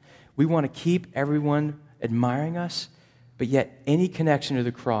cannot. We want to keep everyone admiring us, but yet any connection to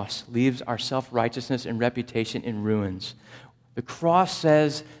the cross leaves our self-righteousness and reputation in ruins. The cross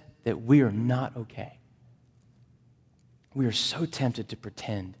says that we are not okay. We are so tempted to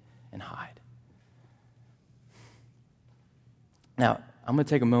pretend and hide. Now, I'm going to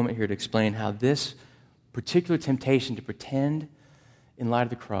take a moment here to explain how this particular temptation to pretend in light of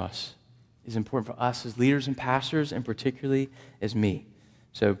the cross is important for us as leaders and pastors, and particularly as me.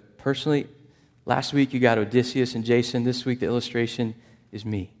 So personally, last week you got Odysseus and Jason. This week the illustration is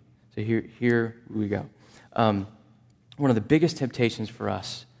me. So here we go. One of the biggest temptations for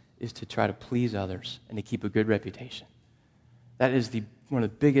us is to try to please others and to keep a good reputation. That is one of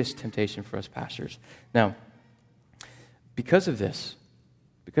the biggest temptations for us pastors. Now, because of this,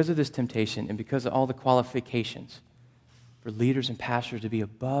 because of this temptation and because of all the qualifications for leaders and pastors to be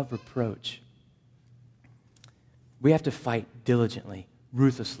above reproach, we have to fight diligently,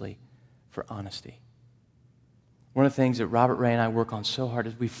 ruthlessly for honesty. One of the things that Robert Ray and I work on so hard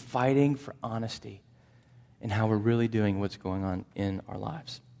is we're fighting for honesty in how we're really doing what's going on in our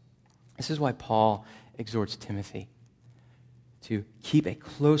lives. This is why Paul exhorts Timothy to keep a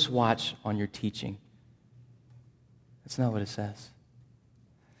close watch on your teaching. That's not what it says.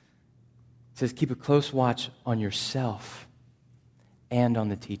 It says keep a close watch on yourself and on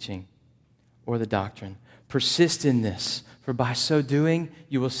the teaching or the doctrine. Persist in this, for by so doing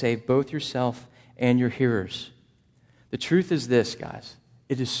you will save both yourself and your hearers. The truth is this, guys.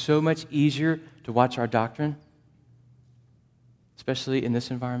 It is so much easier to watch our doctrine, especially in this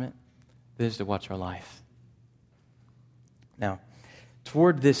environment, than it is to watch our life. Now,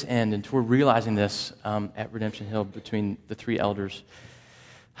 toward this end and toward realizing this at Redemption Hill between the three elders,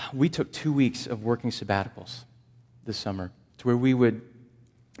 we took 2 weeks of working sabbaticals this summer to where we would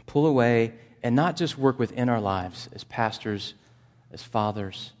pull away and not just work within our lives as pastors, as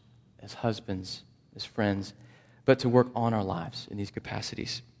fathers, as husbands, as friends, but to work on our lives in these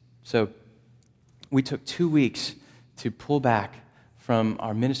capacities. So we took 2 weeks to pull back from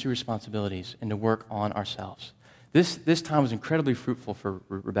our ministry responsibilities and to work on ourselves. This time was incredibly fruitful for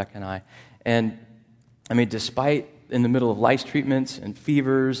Rebecca and I. And I mean, despite in the middle of lice treatments and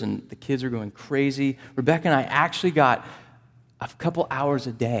fevers and the kids are going crazy, Rebecca and I actually got a couple hours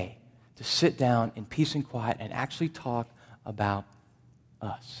a day to sit down in peace and quiet and actually talk about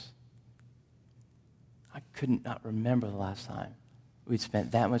us. I could not remember the last time we'd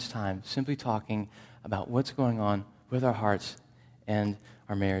spent that much time simply talking about what's going on with our hearts and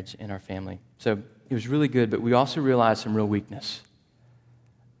our marriage and our family. So it was really good, but we also realized some real weakness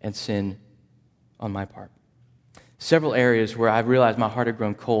and sin on my part. Several areas where I've realized my heart had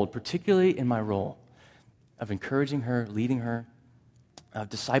grown cold, particularly in my role of encouraging her, leading her, of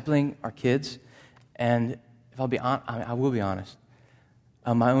discipling our kids, and if I'll be I will be honest,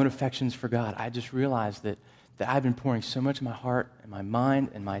 my own affections for God. I just realized that I've been pouring so much of my heart and my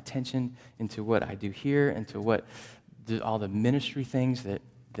mind and my attention into what I do here, into all the ministry things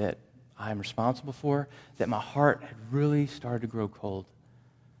that I'm responsible for, that my heart had really started to grow cold.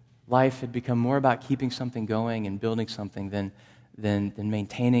 Life had become more about keeping something going and building something than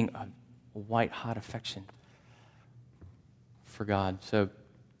maintaining a white-hot affection for God. So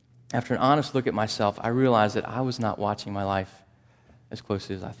after an honest look at myself, I realized that I was not watching my life as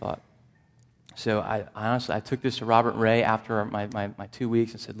closely as I thought. So I honestly took this to Robert Ray after my 2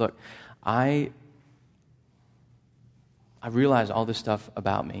 weeks and said, look, I realized all this stuff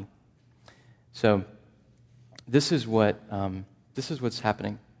about me. So this is what's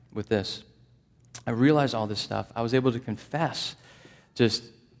happening with this. I realized all this stuff. I was able to confess just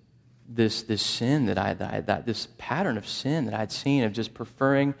this sin that this pattern of sin that I'd seen of just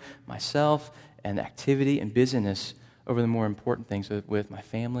preferring myself and activity and busyness over the more important things with my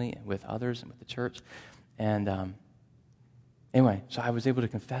family and with others and with the church. And anyway, so I was able to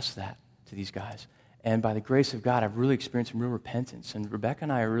confess that to these guys. And by the grace of God, I've really experienced some real repentance. And Rebecca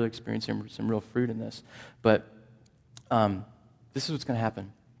and I are really experiencing some real fruit in this. But this is what's going to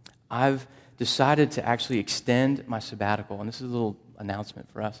happen. I've decided to actually extend my sabbatical. And this is a little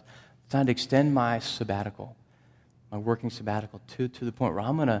announcement for us. It's time to extend my sabbatical, my working sabbatical, to the point where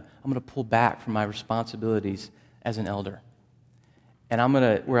I'm gonna pull back from my responsibilities as an elder. And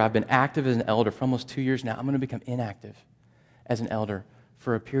where I've been active as an elder for almost 2 years now, I'm going to become inactive as an elder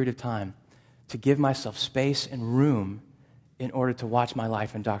for a period of time to give myself space and room in order to watch my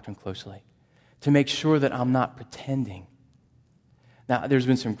life and doctrine closely, to make sure that I'm not pretending. Now, there's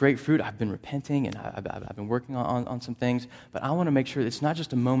been some great fruit. I've been repenting, and I've been working on some things, but I want to make sure that it's not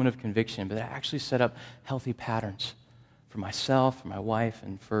just a moment of conviction, but I actually set up healthy patterns for myself, for my wife,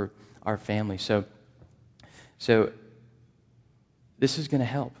 and for our family. So this is going to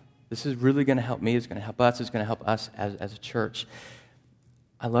help. This is really going to help me. It's going to help us. It's going to help us as a church.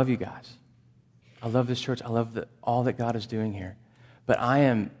 I love you guys. I love this church. I love all that God is doing here. But I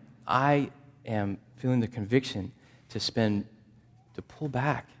am feeling the conviction to pull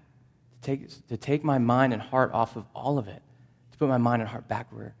back, to take my mind and heart off of all of it, to put my mind and heart back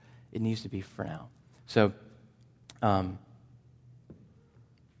where it needs to be for now. So,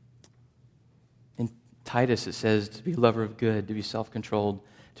 in Titus it says to be a lover of good, to be self-controlled,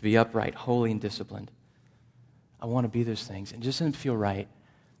 to be upright, holy, and disciplined. I want to be those things. And it just doesn't feel right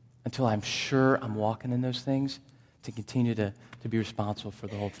until I'm sure I'm walking in those things to continue to be responsible for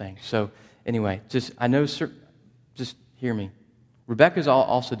the whole thing. So anyway, just hear me. Rebecca's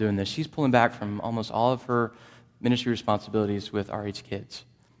also doing this. She's pulling back from almost all of her ministry responsibilities with RH Kids.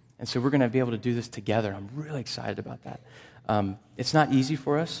 And so we're going to be able to do this together. I'm really excited about that. It's not easy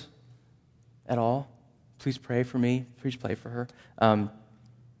for us at all. Please pray for me. Please pray for her. But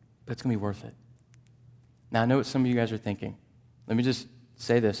it's going to be worth it. Now, I know what some of you guys are thinking. Let me just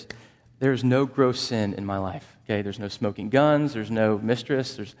say this. There's no gross sin in my life, okay? There's no smoking guns. There's no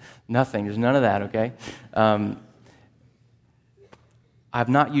mistress. There's nothing. There's none of that, okay? I've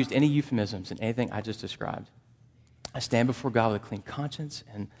not used any euphemisms in anything I just described. I stand before God with a clean conscience,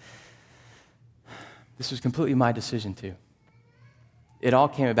 and this was completely my decision too. It all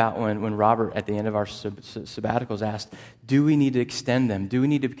came about when Robert, at the end of our sabbaticals, asked, do we need to extend them? Do we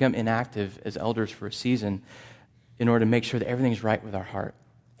need to become inactive as elders for a season in order to make sure that everything's right with our heart,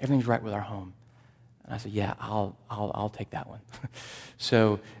 everything's right with our home? And I said, yeah, I'll take that one.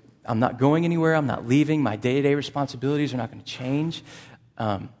 So I'm not going anywhere. I'm not leaving. My day-to-day responsibilities are not going to change.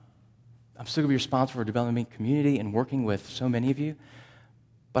 I'm still going to be responsible for developing community and working with so many of you,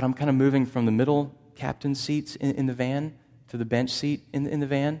 but I'm kind of moving from the middle captain seats in the van to the bench seat in the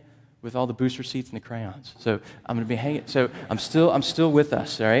van with all the booster seats and the crayons. So I'm going to be hanging. So I'm still with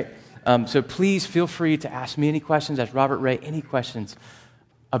us, all right? So please feel free to ask me any questions, ask Robert Ray any questions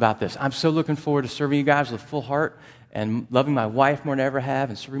about this. I'm so looking forward to serving you guys with full heart and loving my wife more than I ever have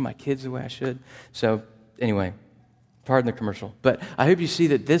and serving my kids the way I should. So anyway, pardon the commercial. But I hope you see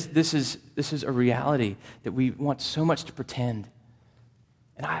that this is a reality that we want so much to pretend.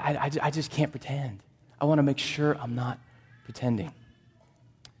 And I just can't pretend. I want to make sure I'm not pretending.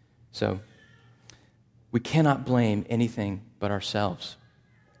 So, we cannot blame anything but ourselves.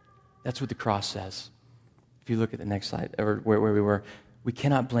 That's what the cross says. If you look at the next slide, or where we were, we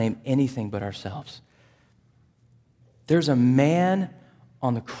cannot blame anything but ourselves. There's a man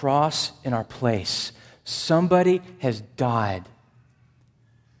on the cross in our place. Somebody has died.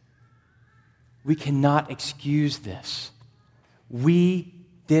 We cannot excuse this. We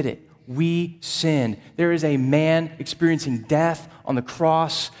did it. We sinned. There is a man experiencing death on the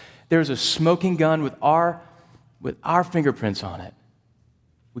cross. There's a smoking gun with our fingerprints on it.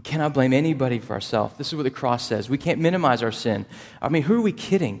 We cannot blame anybody for ourselves. This is what the cross says. We can't minimize our sin. I mean, who are we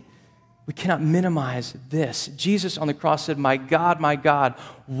kidding? We cannot minimize this. Jesus on the cross said, my God,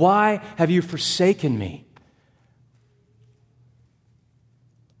 why have you forsaken me?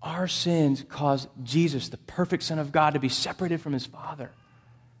 Our sins caused Jesus, the perfect Son of God, to be separated from his Father.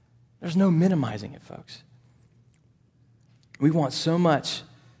 There's no minimizing it, folks. We want so much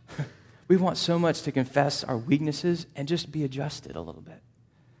to confess our weaknesses and just be adjusted a little bit.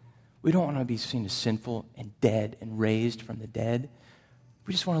 We don't want to be seen as sinful and dead and raised from the dead.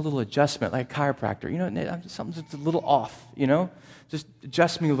 We just want a little adjustment, like a chiropractor. You know, something's just a little off, you know? Just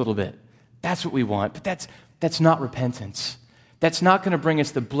adjust me a little bit. That's what we want, but that's not repentance. That's not going to bring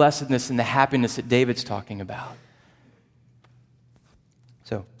us the blessedness and the happiness that David's talking about.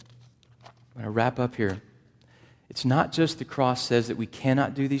 So, I'm going to wrap up here. It's not just the cross says that we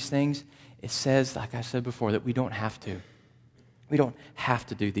cannot do these things. It says, like I said before, that we don't have to. We don't have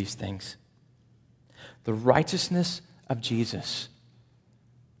to do these things. The righteousness of Jesus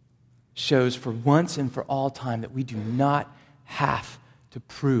shows for once and for all time that we do not have to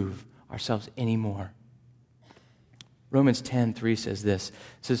prove ourselves anymore. Romans 10:3 says this. It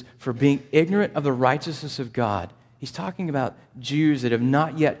says, for being ignorant of the righteousness of God. He's talking about Jews that have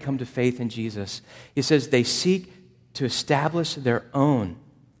not yet come to faith in Jesus. He says they seek to establish their own.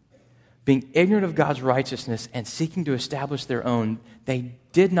 Being ignorant of God's righteousness and seeking to establish their own, they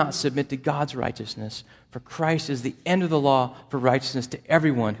did not submit to God's righteousness, for Christ is the end of the law for righteousness to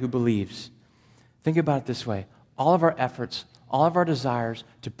everyone who believes. Think about it this way. All of our efforts, all of our desires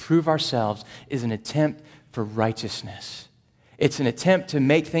to prove ourselves is an attempt for righteousness. It's an attempt to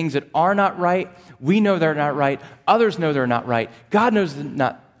make things that are not right. We know they're not right. Others know they're not right. God knows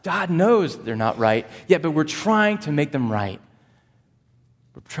they're not right, yet, but we're trying to make them right.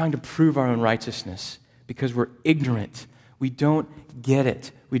 We're trying to prove our own righteousness because we're ignorant. We don't get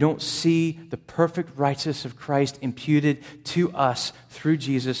it. We don't see the perfect righteousness of Christ imputed to us through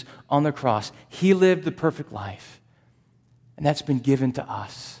Jesus on the cross. He lived the perfect life, and that's been given to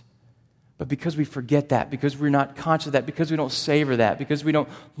us. But because we forget that, because we're not conscious of that, because we don't savor that, because we don't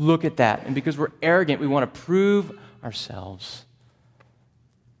look at that, and because we're arrogant, we want to prove ourselves.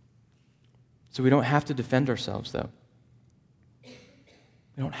 So we don't have to defend ourselves, though.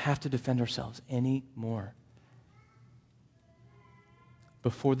 We don't have to defend ourselves anymore.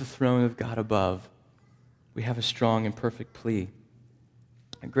 Before the throne of God above, we have a strong and perfect plea.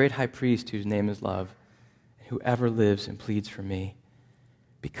 A great high priest whose name is love, and whoever lives and pleads for me.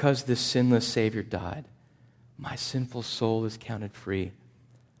 Because this sinless Savior died, my sinful soul is counted free.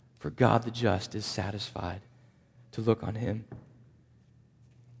 For God the just is satisfied to look on him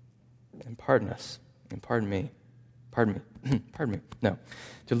and pardon us, and pardon me. Pardon me. No.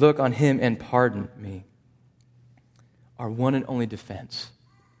 To look on him and pardon me. Our one and only defense.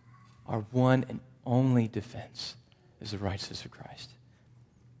 Our one and only defense is the righteousness of Christ.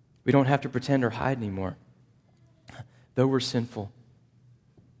 We don't have to pretend or hide anymore. Though we're sinful,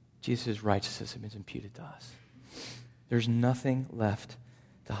 Jesus' righteousness has been imputed to us. There's nothing left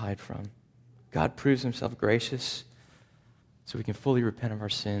to hide from. God proves himself gracious so we can fully repent of our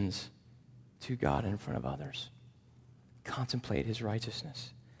sins to God and in front of others. Contemplate his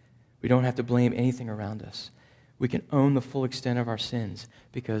righteousness. We don't have to blame anything around us. We can own the full extent of our sins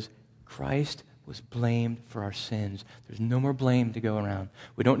because Christ was blamed for our sins. There's no more blame to go around.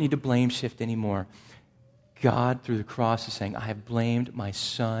 We don't need to blame shift anymore. God, through the cross, is saying, I have blamed my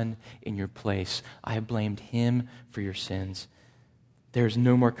son in your place. I have blamed him for your sins. There is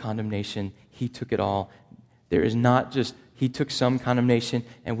no more condemnation. He took it all. There is not just, he took some condemnation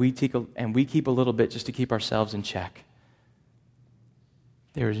and we keep a little bit just to keep ourselves in check.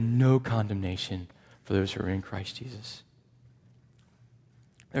 There is no condemnation for those who are in Christ Jesus.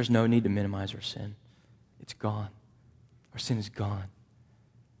 There's no need to minimize our sin. It's gone. Our sin is gone.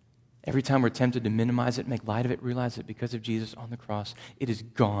 Every time we're tempted to minimize it, make light of it, realize that because of Jesus on the cross, it is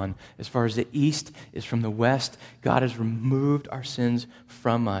gone. As far as the east is from the west, God has removed our sins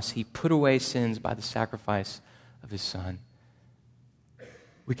from us. He put away sins by the sacrifice of his Son.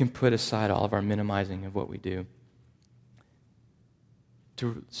 We can put aside all of our minimizing of what we do.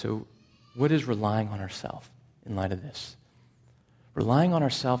 So what is relying on ourselves in light of this? Relying on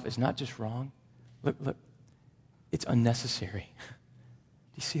ourselves is not just wrong. Look, it's unnecessary.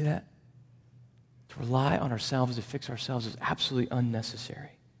 Do you see that? To rely on ourselves, to fix ourselves is absolutely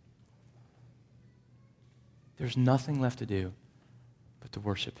unnecessary. There's nothing left to do but to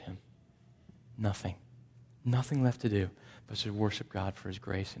worship him. Nothing. Nothing left to do but to worship God for his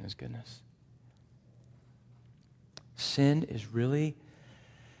grace and his goodness. Sin is really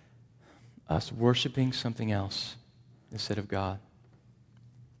us worshiping something else instead of God.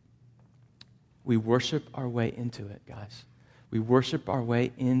 We worship our way into it, guys. We worship our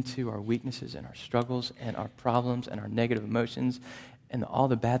way into our weaknesses and our struggles and our problems and our negative emotions and all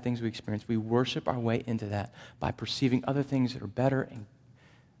the bad things we experience. We worship our way into that by perceiving other things that are better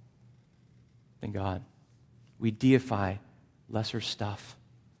than God. We deify lesser stuff.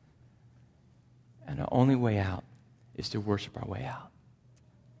 And the only way out is to worship our way out.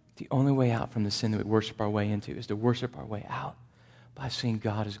 The only way out from the sin that we worship our way into is to worship our way out by seeing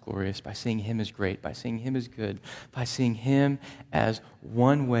God as glorious, by seeing him as great, by seeing him as good, by seeing him as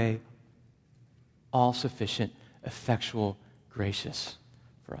one way, all-sufficient, effectual, gracious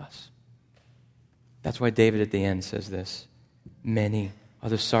for us. That's why David at the end says this, many are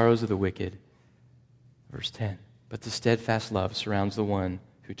the sorrows of the wicked. Verse 10, but the steadfast love surrounds the one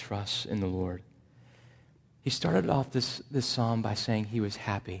who trusts in the Lord. He started off this psalm by saying he was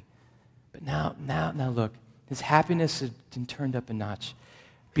happy. But now look, his happiness has been turned up a notch.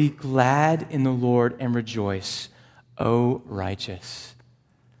 Be glad in the Lord and rejoice, O righteous.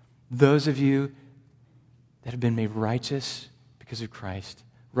 Those of you that have been made righteous because of Christ,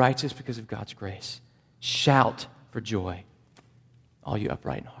 righteous because of God's grace, shout for joy, all you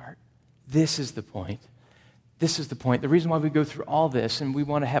upright in heart. This is the point. This is the point. The reason why we go through all this and we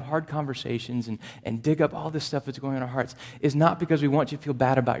want to have hard conversations and dig up all this stuff that's going on in our hearts is not because we want you to feel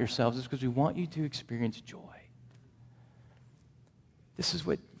bad about yourselves. It's because we want you to experience joy.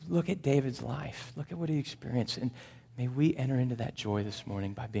 Look at David's life. Look at what he experienced. And may we enter into that joy this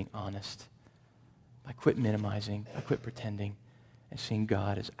morning by being honest, by quit minimizing, by quit pretending, and seeing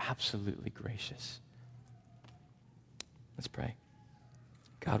God as absolutely gracious. Let's pray.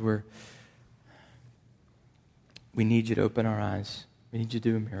 God, we need you to open our eyes. We need you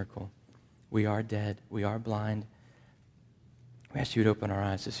to do a miracle. We are dead. We are blind. We ask you to open our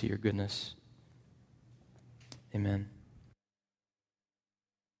eyes to see your goodness. Amen.